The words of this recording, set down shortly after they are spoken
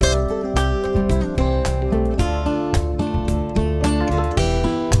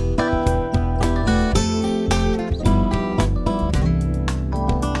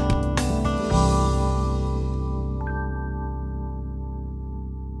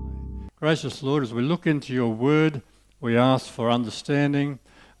Gracious Lord, as we look into your word, we ask for understanding,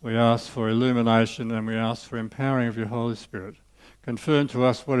 we ask for illumination, and we ask for empowering of your Holy Spirit. Confirm to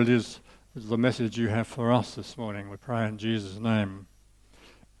us what it is the message you have for us this morning. We pray in Jesus' name.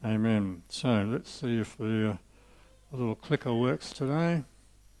 Amen. So let's see if the little clicker works today.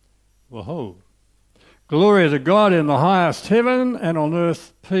 Whoa. Glory to God in the highest heaven, and on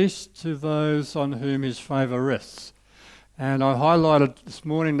earth peace to those on whom his favour rests. And I highlighted this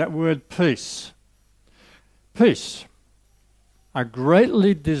morning that word peace. Peace, a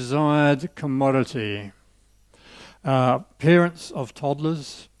greatly desired commodity. Parents of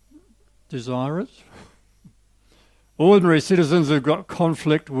toddlers desire it. Ordinary citizens who've got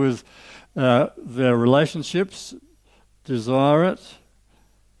conflict with their relationships desire it.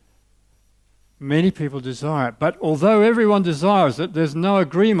 Many people desire it. But although everyone desires it, there's no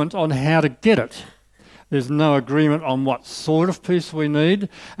agreement on how to get it. There's no agreement on what sort of peace we need,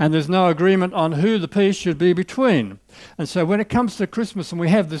 and there's no agreement on who the peace should be between. And so when it comes to Christmas and we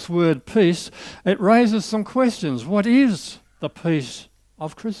have this word peace, it raises some questions. What is the peace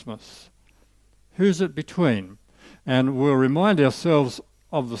of Christmas? Who's it between? And we'll remind ourselves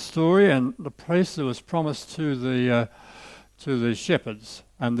of the story and the peace that was promised to the shepherds.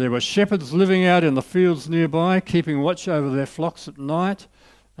 And there were shepherds living out in the fields nearby, keeping watch over their flocks at night.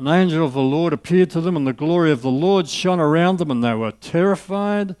 An angel of the Lord appeared to them, and the glory of the Lord shone around them, and they were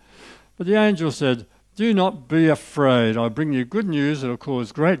terrified. But the angel said, "Do not be afraid. I bring you good news that will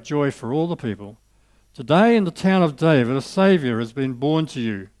cause great joy for all the people. Today in the town of David a Saviour has been born to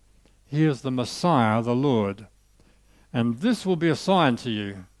you. He is the Messiah, the Lord. And this will be a sign to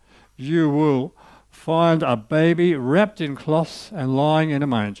you. You will find a baby wrapped in cloths and lying in a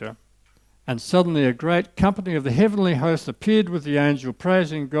manger." And suddenly a great company of the heavenly host appeared with the angel,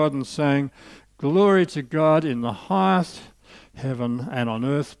 praising God and saying, "Glory to God in the highest heaven, and on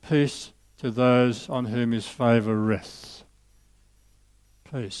earth peace to those on whom his favour rests."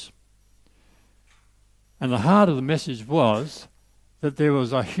 Peace. And the heart of the message was that there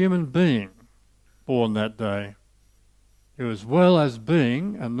was a human being born that day, who, as well as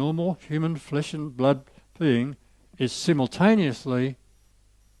being a normal human flesh and blood being, is simultaneously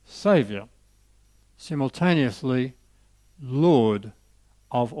Saviour, simultaneously Lord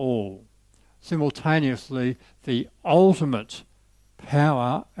of all, simultaneously the ultimate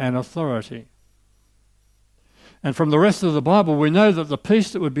power and authority. And from the rest of the Bible, we know that the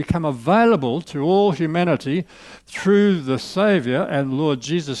peace that would become available to all humanity through the Saviour and Lord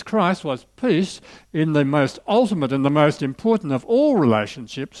Jesus Christ was peace in the most ultimate and the most important of all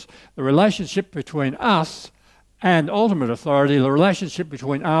relationships, the relationship between us and ultimate authority, the relationship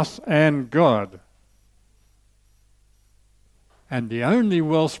between us and God. And the only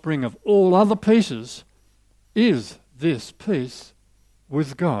wellspring of all other peaces is this peace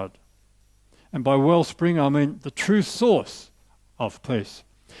with God. And by wellspring, I mean the true source of peace.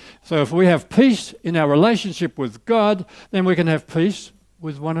 So if we have peace in our relationship with God, then we can have peace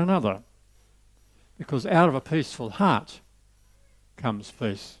with one another. Because out of a peaceful heart comes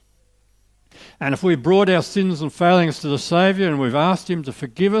peace. And if we've brought our sins and failings to the Saviour and we've asked him to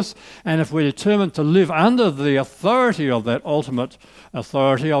forgive us, and if we're determined to live under the authority of that ultimate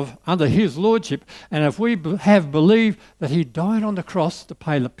authority, under his lordship, and if we have believed that he died on the cross to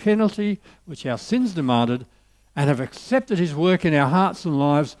pay the penalty which our sins demanded, and have accepted his work in our hearts and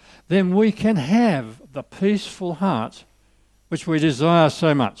lives, then we can have the peaceful heart which we desire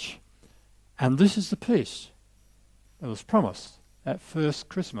so much. And this is the peace that was promised at first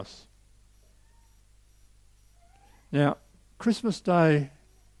Christmas. Now, Christmas Day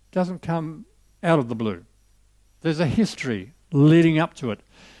doesn't come out of the blue. There's a history leading up to it.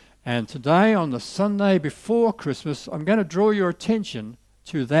 And today, on the Sunday before Christmas, I'm going to draw your attention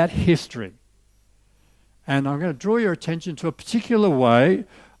to that history. And I'm going to draw your attention to a particular way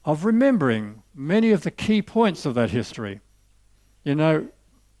of remembering many of the key points of that history. You know,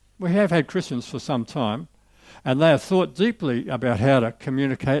 we have had Christians for some time, and they have thought deeply about how to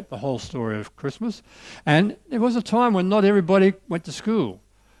communicate the whole story of Christmas. And there was a time when not everybody went to school.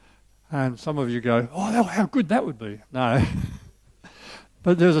 And some of you go, "Oh, how good that would be." No.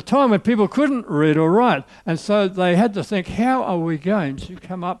 But there was a time when people couldn't read or write. And so they had to think, how are we going to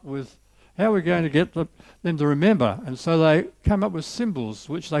get them to remember? And so they came up with symbols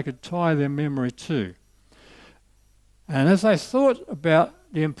which they could tie their memory to. And as they thought about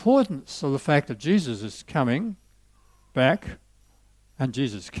the importance of the fact that Jesus is coming back, and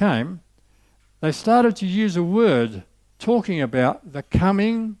Jesus came, they started to use a word talking about the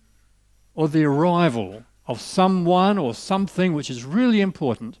coming or the arrival of someone or something which is really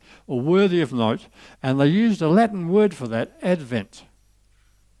important or worthy of note, and they used a Latin word for that, Advent.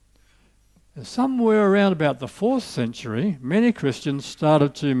 And somewhere around about the 4th century, many Christians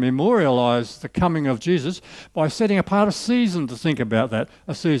started to memorialise the coming of Jesus by setting apart a season to think about that.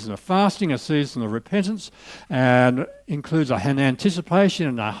 A season of fasting, a season of repentance, and includes an anticipation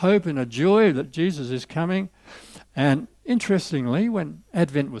and a hope and a joy that Jesus is coming. And interestingly, when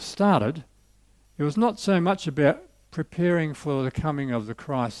Advent was started, it was not so much about preparing for the coming of the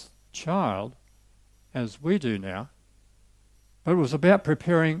Christ child as we do now, but it was about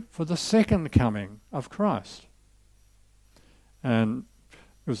preparing for the second coming of Christ. And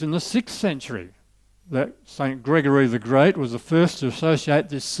it was in the 6th century that St. Gregory the Great was the first to associate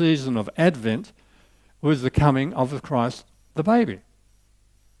this season of Advent with the coming of the Christ, the baby.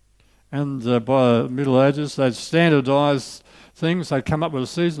 And by the Middle Ages, they'd standardised things. They'd come up with a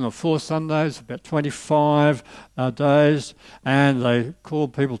season of 4 Sundays, about 25 days, and they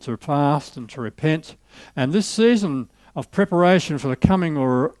called people to fast and to repent. And this season of preparation for the coming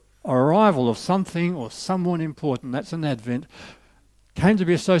or arrival of something or someone important, that's an Advent, came to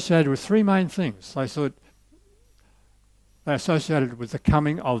be associated with 3 main things. They associated with the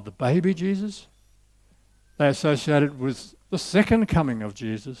coming of the baby Jesus, they associated with the second coming of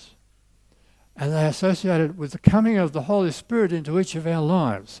Jesus, and they associated with the coming of the Holy Spirit into each of our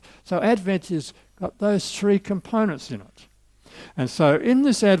lives. So Advent has got those 3 components in it. And so in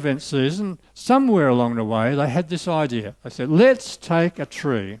this Advent season, somewhere along the way, they had this idea. They said, let's take a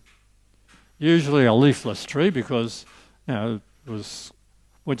tree, usually a leafless tree because it was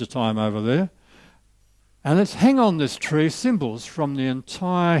wintertime over there, and let's hang on this tree symbols from the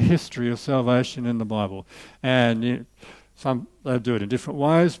entire history of salvation in the Bible. And they do it in different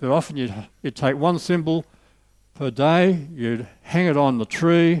ways, but often you'd take one symbol per day, you'd hang it on the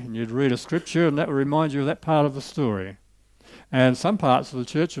tree, and you'd read a scripture, and that would remind you of that part of the story. And some parts of the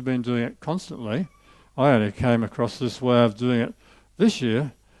church have been doing it constantly. I only came across this way of doing it this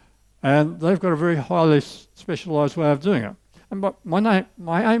year, and they've got a very highly specialised way of doing it. And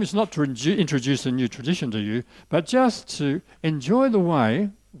my aim is not to introduce a new tradition to you, but just to enjoy the way,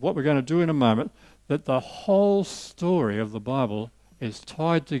 what we're going to do in a moment, that the whole story of the Bible is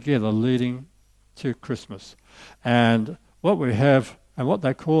tied together leading to Christmas. And what we have, and what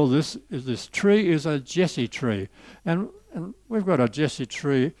they call this tree is a Jesse tree. And we've got a Jesse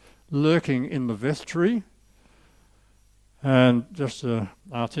tree lurking in the vestry, and just an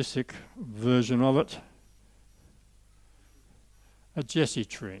artistic version of it, a Jesse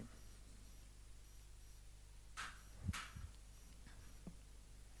tree.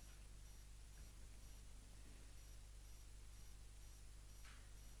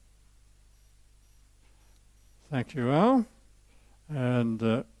 Thank you, Al. And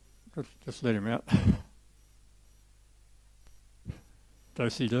just let him out.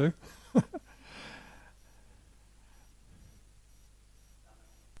 Do-si-do.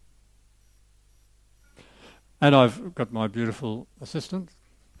 And I've got my beautiful assistant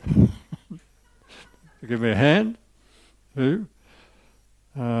to give me a hand, who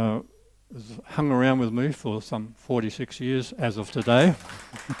has hung around with me for some 46 years as of today.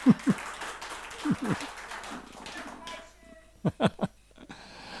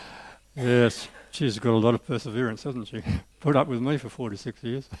 Yes, she's got a lot of perseverance, hasn't she? Put up with me for 46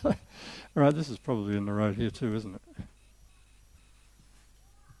 years. Right, this is probably in the road here too, isn't it?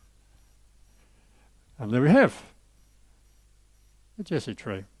 And there we have the Jesse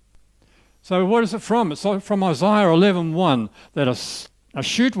tree. So what is it from? It's from Isaiah 11:1, that a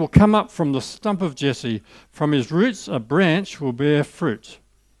shoot will come up from the stump of Jesse. From his roots a branch will bear fruit.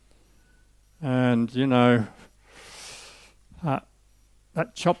 And,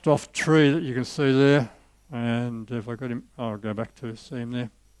 that chopped off tree that you can see there, and if I got him, I'll go back to see him there.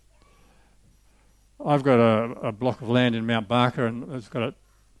 I've got a block of land in Mount Barker, and it's got a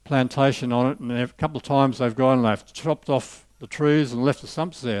plantation on it, and a couple of times they've gone and they've chopped off the trees and left the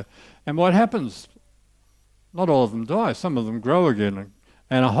stumps there. And what happens? Not all of them die. Some of them grow again,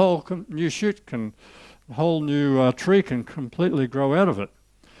 and a whole new shoot a whole new tree can completely grow out of it.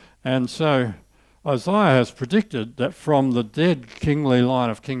 And so Isaiah has predicted that from the dead kingly line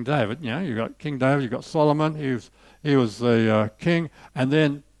of King David, you've got King David, you've got Solomon, he was the king, and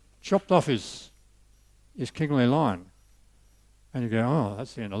then chopped off his kingly line. And you go, oh,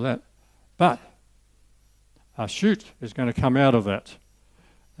 that's the end of that. But a shoot is going to come out of that.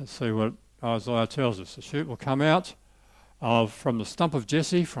 Let's see what Isaiah tells us. A shoot will come out from the stump of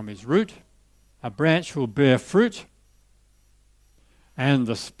Jesse, from his root. A branch will bear fruit, and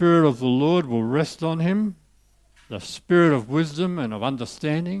the Spirit of the Lord will rest on him, the Spirit of wisdom and of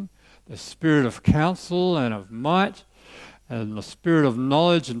understanding, the Spirit of counsel and of might, and the Spirit of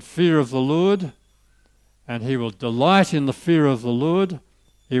knowledge and fear of the Lord. And he will delight in the fear of the Lord.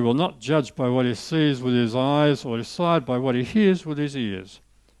 He will not judge by what he sees with his eyes or decide by what he hears with his ears.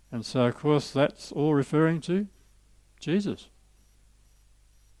 And so, of course, that's all referring to Jesus.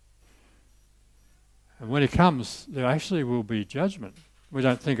 And when he comes, there actually will be judgment. We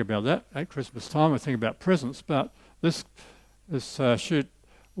don't think about that at Christmas time. We think about presents, but this shoot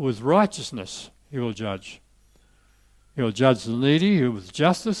with righteousness he will judge. He will judge the needy with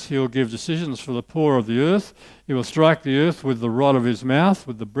justice. He will give decisions for the poor of the earth. He will strike the earth with the rod of his mouth,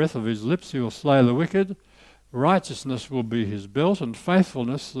 with the breath of his lips. He will slay the wicked. Righteousness will be his belt, and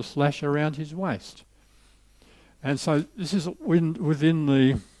faithfulness the slash around his waist. And so this is within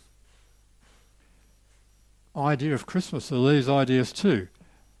the idea of Christmas. Are these ideas too.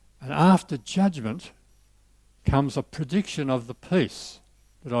 And after judgment comes a prediction of the peace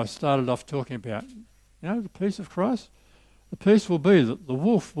that I started off talking about. You know, the peace of Christ? The peace will be that the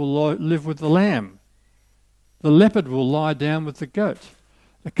wolf will live with the lamb. The leopard will lie down with the goat.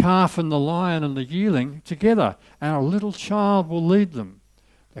 The calf and the lion and the yearling together, and a little child will lead them.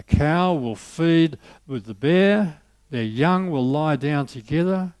 The cow will feed with the bear. Their young will lie down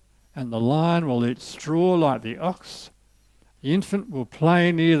together, and the lion will eat straw like the ox. The infant will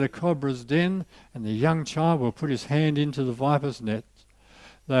play near the cobra's den, and the young child will put his hand into the viper's net.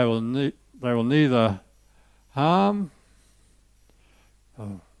 They will neither harm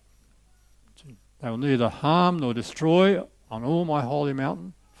nor destroy on all my holy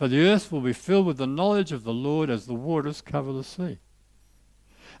mountain, for the earth will be filled with the knowledge of the Lord as the waters cover the sea.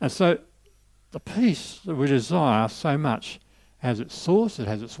 And so the peace that we desire so much has its source, it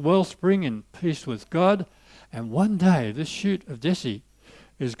has its wellspring in peace with God, and one day this shoot of Deci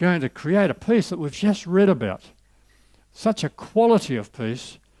is going to create a peace that we've just read about. Such a quality of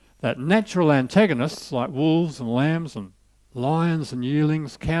peace that natural antagonists like wolves and lambs and lions and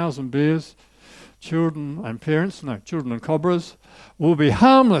yearlings, cows and bears, children and cobras, will be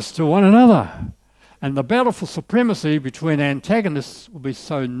harmless to one another. And the battle for supremacy between antagonists will be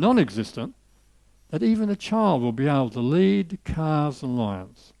so non-existent that even a child will be able to lead calves and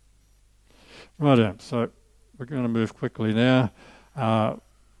lions. Right, so we're going to move quickly now.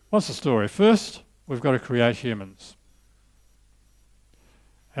 What's the story? First, we've got to create humans.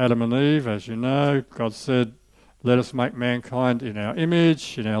 Adam and Eve, as you know, God said, let us make mankind in our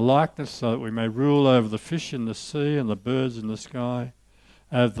image, in our likeness, so that we may rule over the fish in the sea and the birds in the sky,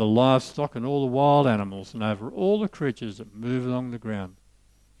 over the livestock and all the wild animals, and over all the creatures that move along the ground.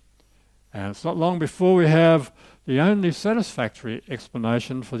 And it's not long before we have the only satisfactory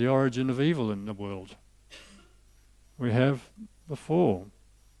explanation for the origin of evil in the world. We have the fall.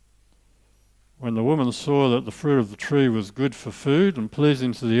 When the woman saw that the fruit of the tree was good for food and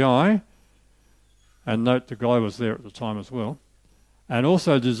pleasing to the eye, and note the guy was there at the time as well, and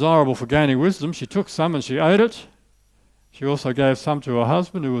also desirable for gaining wisdom, she took some and she ate it. She also gave some to her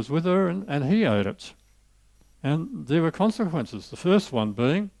husband who was with her, and he ate it. And there were consequences. The first one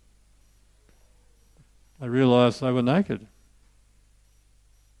being they realised they were naked.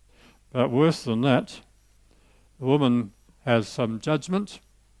 But worse than that, the woman has some judgment.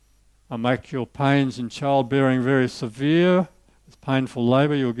 I'll make your pains in childbearing very severe. With painful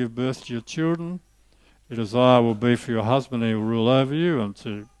labour you'll give birth to your children. Your desire will be for your husband, and he will rule over you. And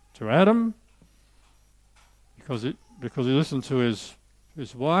to Adam, because he listened to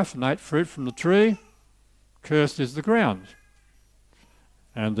his wife and ate fruit from the tree, cursed is the ground.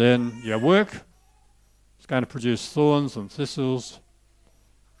 And then your work is going to produce thorns and thistles,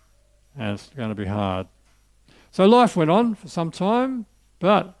 and it's going to be hard. So life went on for some time,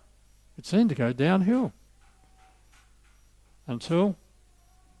 but it seemed to go downhill until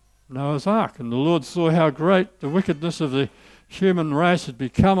Noah's Ark. And the Lord saw how great the wickedness of the human race had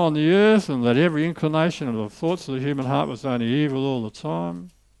become on the earth, and that every inclination of the thoughts of the human heart was only evil all the time.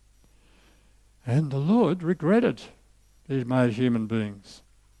 And the Lord regretted that He'd made human beings.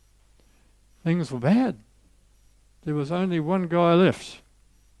 Things were bad. There was only one guy left.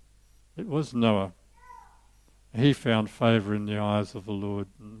 It was Noah. He found favour in the eyes of the Lord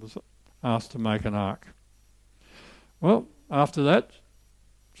and was asked to make an ark. Well, after that,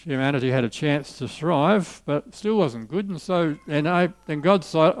 humanity had a chance to thrive, but still wasn't good. And so then God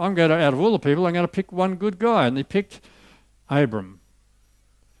decided, out of all the people, I'm going to pick one good guy. And He picked Abram.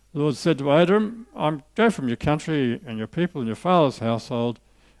 The Lord said to Abram, go from your country and your people and your father's household.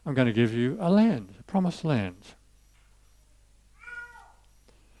 I'm going to give you a land, a promised land.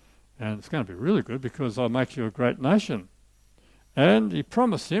 And it's going to be really good because I'll make you a great nation. And He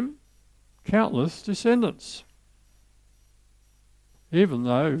promised him countless descendants. Even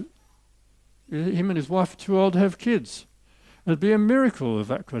though him and his wife are too old to have kids. It'd be a miracle if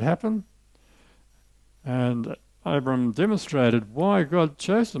that could happen. And Abram demonstrated why God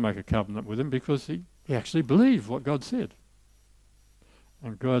chose to make a covenant with him, because he actually believed what God said.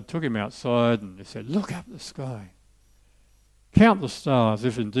 And God took him outside and he said, look up at the sky. Count the stars,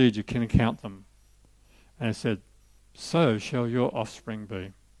 if indeed you can count them. And he said, so shall your offspring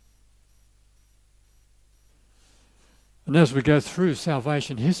be. And as we go through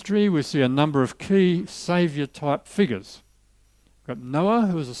salvation history, we see a number of key saviour-type figures. We've got Noah,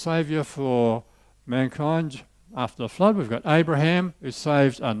 who was a saviour for mankind after the flood. We've got Abraham, who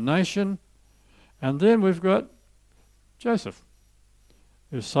saved a nation. And then we've got Joseph,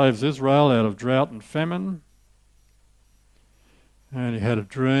 who saves Israel out of drought and famine. And he had a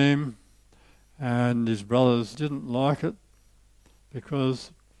dream, and his brothers didn't like it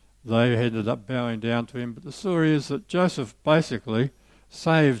because they ended up bowing down to him. But the story is that Joseph basically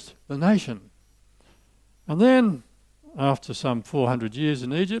saved the nation. And then, after some 400 years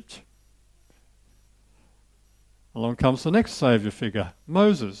in Egypt, along comes the next saviour figure,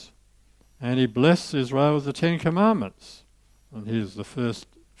 Moses. And he blessed Israel with the 10 Commandments. And here's the first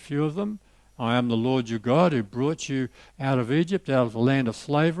few of them. I am the Lord your God who brought you out of Egypt, out of the land of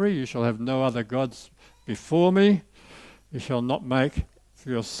slavery. You shall have no other gods before me. You shall not make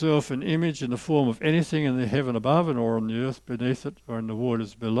for yourself an image in the form of anything in the heaven above, and or on the earth beneath it, or in the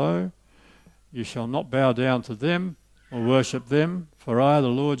waters below. You shall not bow down to them or worship them, for I, the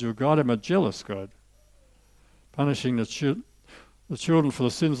Lord your God, am a jealous God, punishing the children for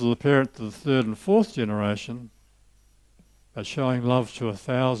the sins of the parent to the 3rd and 4th generation, but showing love to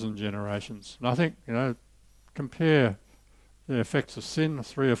 1,000 generations. And I think, compare the effects of sin,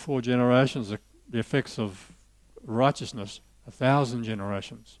 3 or 4 generations, the effects of righteousness, 1,000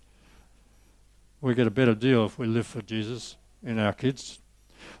 generations. We get a better deal if we live for Jesus in our kids.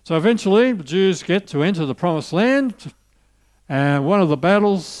 So eventually the Jews get to enter the promised land, and one of the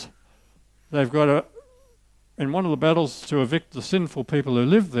battles, in one of the battles to evict the sinful people who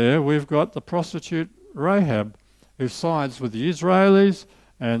live there, we've got the prostitute Rahab, who sides with the Israelis,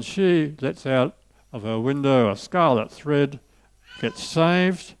 and she lets out of her window a scarlet thread, gets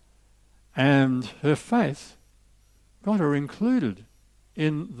saved, and her faith got her included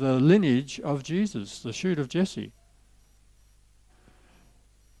in the lineage of Jesus, the shoot of Jesse.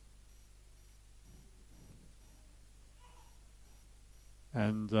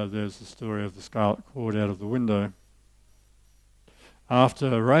 And there's the story of the scarlet cord out of the window.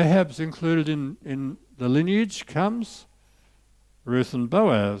 After Rahab's included in the lineage comes Ruth and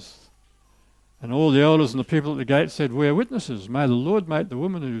Boaz. And all the elders and the people at the gate said, "We are witnesses. May the Lord make the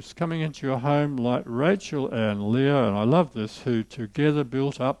woman who's coming into your home like Rachel and Leah," and I love this, "who together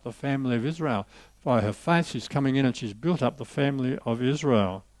built up the family of Israel." By her faith, she's coming in and she's built up the family of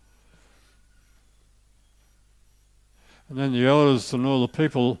Israel. And then the elders and all the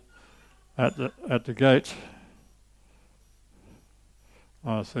people at the gate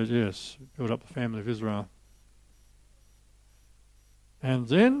said, "Yes, built up the family of Israel." And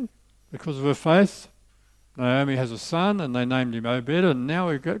then, because of her faith, Naomi has a son, and they named him Obed, and now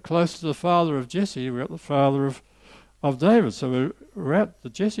we get close to the father of Jesse. We're at the father of David, so we're at the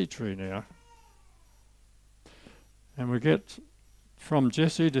Jesse tree now. And we get from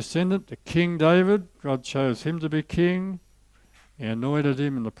Jesse descendant to King David. God chose him to be king. He anointed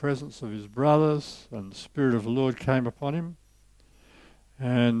him in the presence of his brothers, and the Spirit of the Lord came upon him.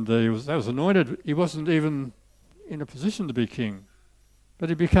 And that was anointed. He wasn't even in a position to be king, but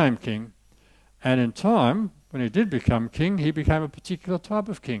he became king. And in time, when he did become king, he became a particular type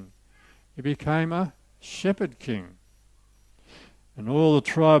of king. He became a shepherd king. And all the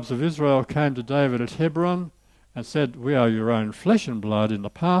tribes of Israel came to David at Hebron and said, "We are your own flesh and blood. In the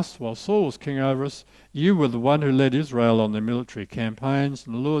past, while Saul was king over us, you were the one who led Israel on their military campaigns.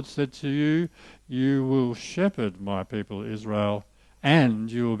 And the Lord said to you, you will shepherd my people Israel,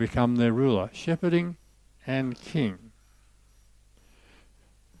 and you will become their ruler," shepherding and king.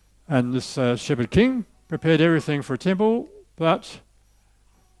 And this shepherd king prepared everything for a temple, but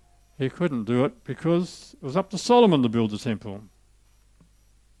he couldn't do it because it was up to Solomon to build the temple.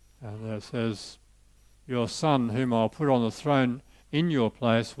 And it says, "Your son, whom I'll put on the throne in your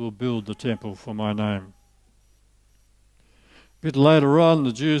place, will build the temple for my name." A bit later on,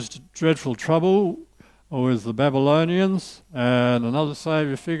 the Jews' dreadful trouble with the Babylonians, and another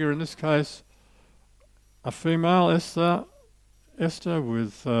saviour figure, in this case a female, Esther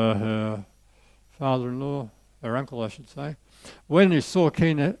with her father-in-law, her uncle I should say. When he saw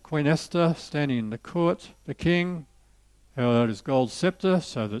Queen Esther standing in the court, the king held out his gold sceptre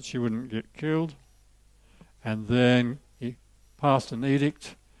so that she wouldn't get killed, and then he passed an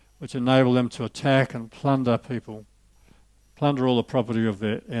edict which enabled them to attack and plunder people, plunder all the property of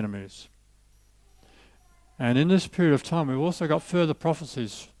their enemies. And in this period of time, we've also got further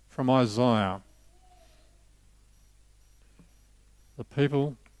prophecies from Isaiah. The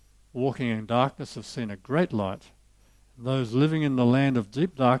people walking in darkness have seen a great light. Those living in the land of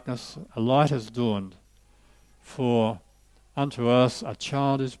deep darkness, a light has dawned. For unto us a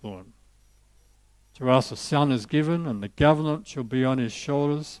child is born. To us a son is given, and the government shall be on his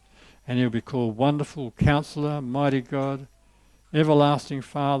shoulders, and he'll be called Wonderful Counselor, Mighty God, Everlasting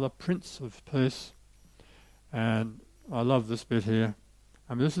Father, Prince of Peace. And I love this bit here.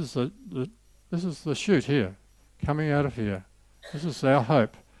 And this is the shoot here, coming out of here. This is our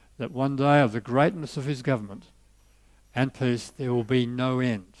hope, that one day of the greatness of his government and peace there will be no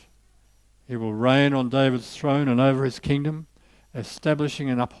end. He will reign on David's throne and over his kingdom, establishing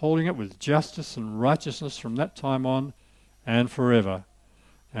and upholding it with justice and righteousness from that time on and forever.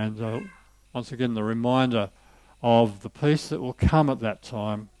 And once again, the reminder of the peace that will come at that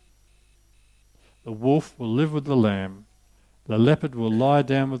time. The wolf will live with the lamb. The leopard will lie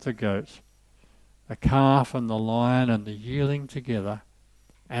down with the goat. The calf and the lion and the yearling together,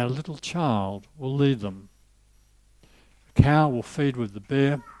 and a little child will lead them. The cow will feed with the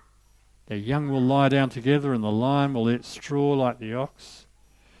bear. Their young will lie down together, and the lion will eat straw like the ox.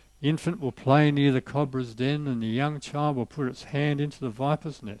 The infant will play near the cobra's den, and the young child will put its hand into the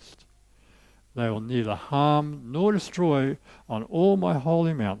viper's nest. They will neither harm nor destroy on all my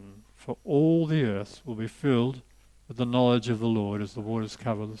holy mountain, for all the earth will be filled with the knowledge of the Lord as the waters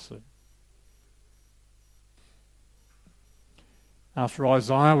cover the sea. After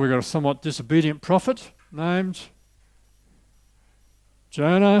Isaiah, we've got a somewhat disobedient prophet named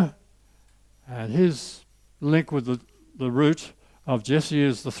Jonah, and his link with the root of Jesse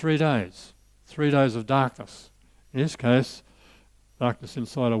is the 3 days of darkness. In his case, darkness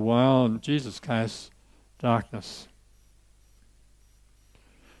inside a whale, in Jesus' case, darkness.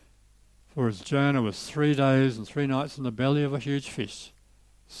 For as Jonah was 3 days and 3 nights in the belly of a huge fish,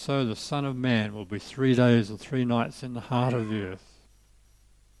 so the Son of Man will be 3 days and 3 nights in the heart of the earth.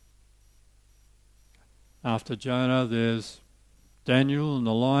 After Jonah, there's Daniel in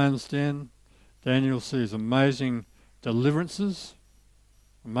the lion's den. Daniel sees amazing deliverances,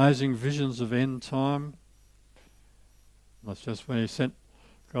 amazing visions of end time. That's just when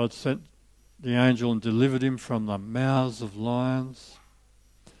God sent the angel and delivered him from the mouths of lions.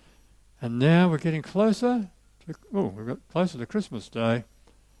 And now we're getting closer to Christmas Day.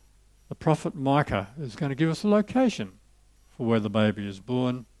 The prophet Micah is going to give us a location for where the baby is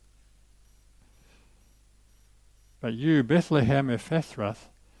born. But you, Bethlehem Ephrathah,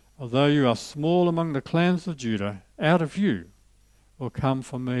 although you are small among the clans of Judah, out of you will come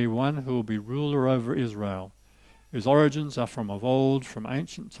for me one who will be ruler over Israel, whose origins are from of old, from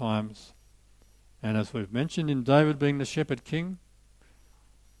ancient times. And as we've mentioned in David being the shepherd king,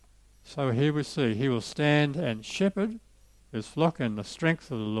 so here we see he will stand and shepherd his flock in the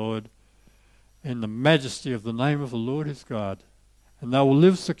strength of the Lord, in the majesty of the name of the Lord his God. And they will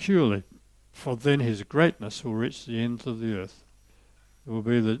live securely, for then his greatness will reach the ends of the earth. It will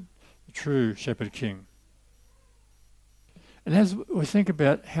be the true shepherd king. And as we think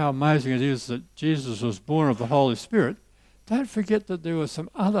about how amazing it is that Jesus was born of the Holy Spirit, don't forget that there were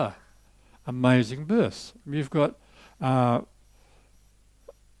some other amazing births. You've got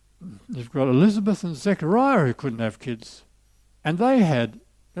Elizabeth and Zechariah who couldn't have kids. And they had,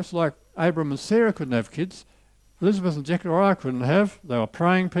 just like Abram and Sarah couldn't have kids, Elizabeth and Zechariah couldn't have. They were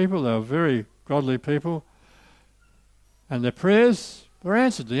praying people, they were very godly people. And their prayers were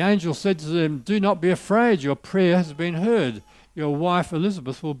answered. The angel said to them, "Do not be afraid, your prayer has been heard. Your wife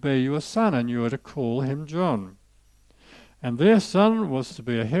Elizabeth will bear you a son, and you are to call him John." And their son was to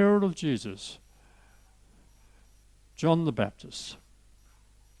be a herald of Jesus, John the Baptist.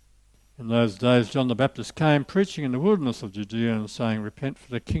 In those days, John the Baptist came preaching in the wilderness of Judea and saying, "Repent,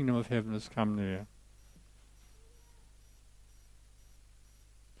 for the kingdom of heaven has come near."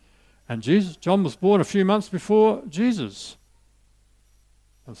 And John was born a few months before Jesus.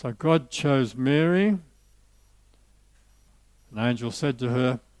 And so God chose Mary. An angel said to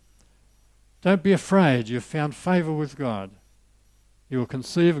her, "Don't be afraid, you have found favour with God. You will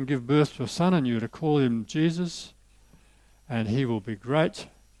conceive and give birth to a son, and you are to call him Jesus, and he will be great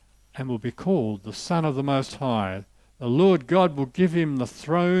and will be called the Son of the Most High. The Lord God will give him the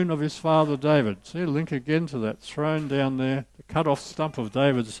throne of his father David." See, link again to that throne down there, the cut-off stump of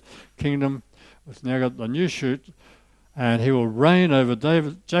David's kingdom. It's now got the new shoot, and he will reign over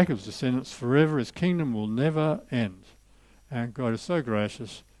Jacob's descendants forever. His kingdom will never end. And God is so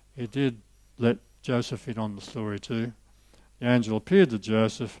gracious, he did let Joseph in on the story too. The angel appeared to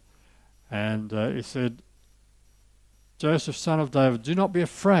Joseph, and he said, "Joseph, son of David, do not be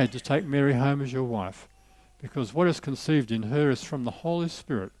afraid to take Mary home as your wife, because what is conceived in her is from the Holy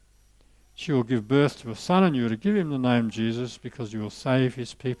Spirit. She will give birth to a son, and you are to give him the name Jesus, because you will save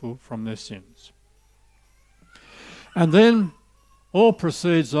his people from their sins. And then all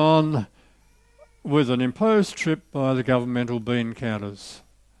proceeds on with an imposed trip by the governmental bean counters.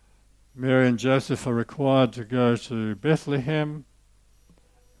 Mary and Joseph are required to go to Bethlehem,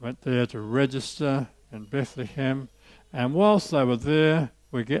 went there to register in Bethlehem, and whilst they were there,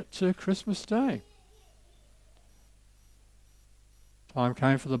 we get to Christmas Day. Time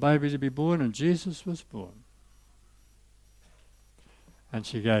came for the baby to be born, and Jesus was born. And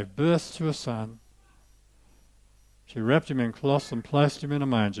she gave birth to a son. She wrapped him in cloths and placed him in a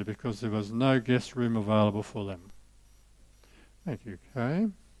manger because there was no guest room available for them. Thank you, Kay.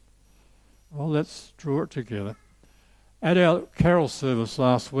 Well, let's draw it together. At our carol service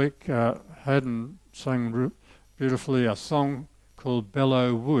last week, Hayden sang beautifully a song called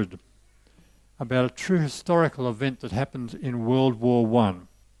Belleau Wood, about a true historical event that happened in World War I. And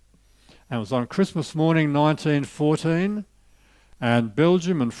it was on Christmas morning 1914, and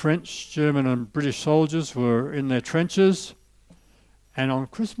Belgium and French, German and British soldiers were in their trenches, and on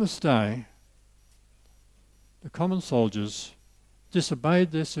Christmas Day, the common soldiers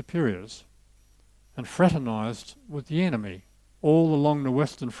disobeyed their superiors and fraternised with the enemy all along the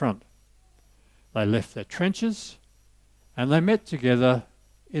Western Front. They left their trenches and they met together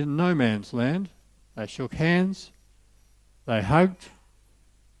in no man's land. They shook hands, they hugged,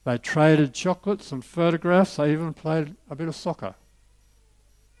 they traded chocolates and photographs, they even played a bit of soccer.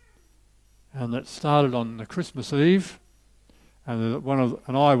 And that started on the Christmas Eve, and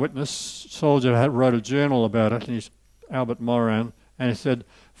an eyewitness soldier wrote a journal about it, and he's Albert Moran, and he said,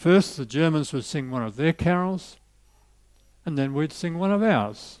 first the Germans would sing one of their carols, and then we'd sing one of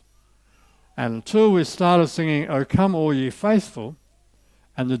ours. And until we started singing, O Come All Ye Faithful,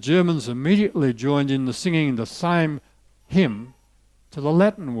 and the Germans immediately joined in the singing the same hymn to the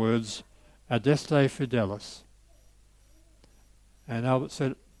Latin words, Adeste Fidelis. And Albert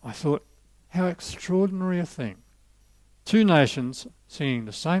said, I thought, how extraordinary a thing. Two nations singing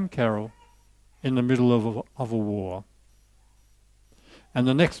the same carol in the middle of a war. And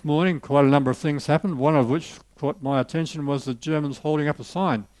the next morning, quite a number of things happened, one of which caught my attention was the Germans holding up a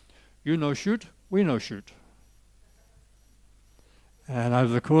sign, you no shoot, we no shoot. And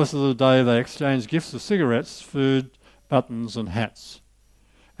over the course of the day, they exchanged gifts of cigarettes, food, buttons and hats.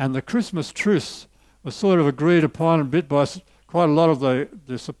 And the Christmas truce was sort of agreed upon a bit by quite a lot of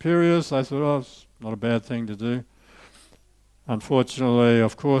the superiors. They thought, oh, it's not a bad thing to do. Unfortunately,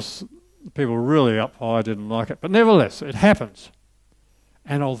 of course, the people really up high didn't like it. But nevertheless, it happened.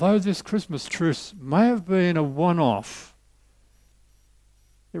 And although this Christmas truce may have been a one-off,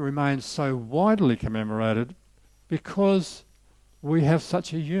 it remains so widely commemorated because we have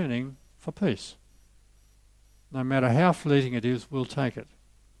such a yearning for peace. No matter how fleeting it is, we'll take it.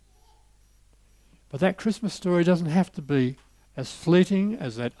 But that Christmas story doesn't have to be as fleeting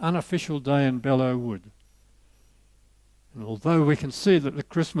as that unofficial day in Belleau Wood. And although we can see that the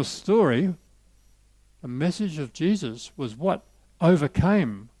Christmas story, the message of Jesus was what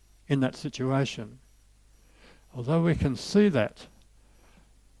overcame in that situation. Although we can see that,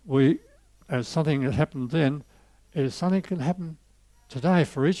 as something that happened then, it is something that can happen today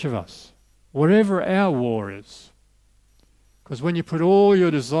for each of us, whatever our war is. Because when you put all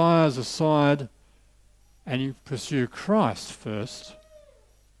your desires aside and you pursue Christ first,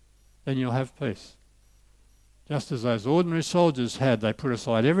 then you'll have peace. Just as those ordinary soldiers had, they put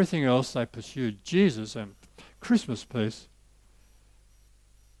aside everything else, they pursued Jesus and Christmas peace,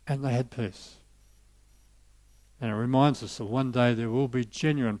 and they had peace. And it reminds us that one day there will be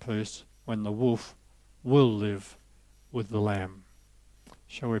genuine peace when the wolf will live with the lamb.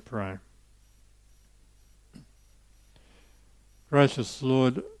 Shall we pray? Gracious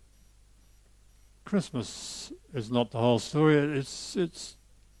Lord, Christmas is not the whole story. It's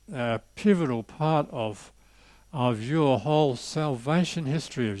a pivotal part of your whole salvation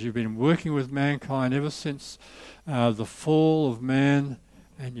history, as you've been working with mankind ever since the fall of man,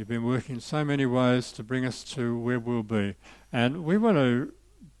 and you've been working in so many ways to bring us to where we'll be. And we want to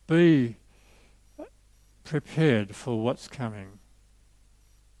be prepared for what's coming.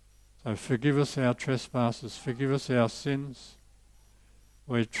 So forgive us our trespasses, forgive us our sins.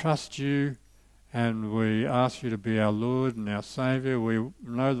 We trust you and we ask you to be our Lord and our Saviour. We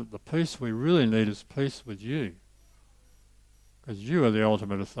know that the peace we really need is peace with you, because you are the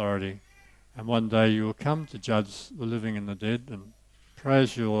ultimate authority, and one day you will come to judge the living and the dead, and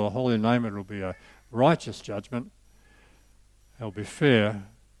praise your holy name. It will be a righteous judgment. It will be fair,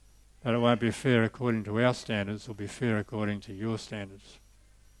 but it won't be fair according to our standards. It will be fair according to your standards.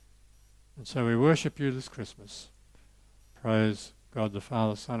 And so we worship you this Christmas. Praise God the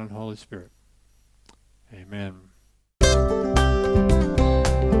Father, Son, and Holy Spirit. Amen.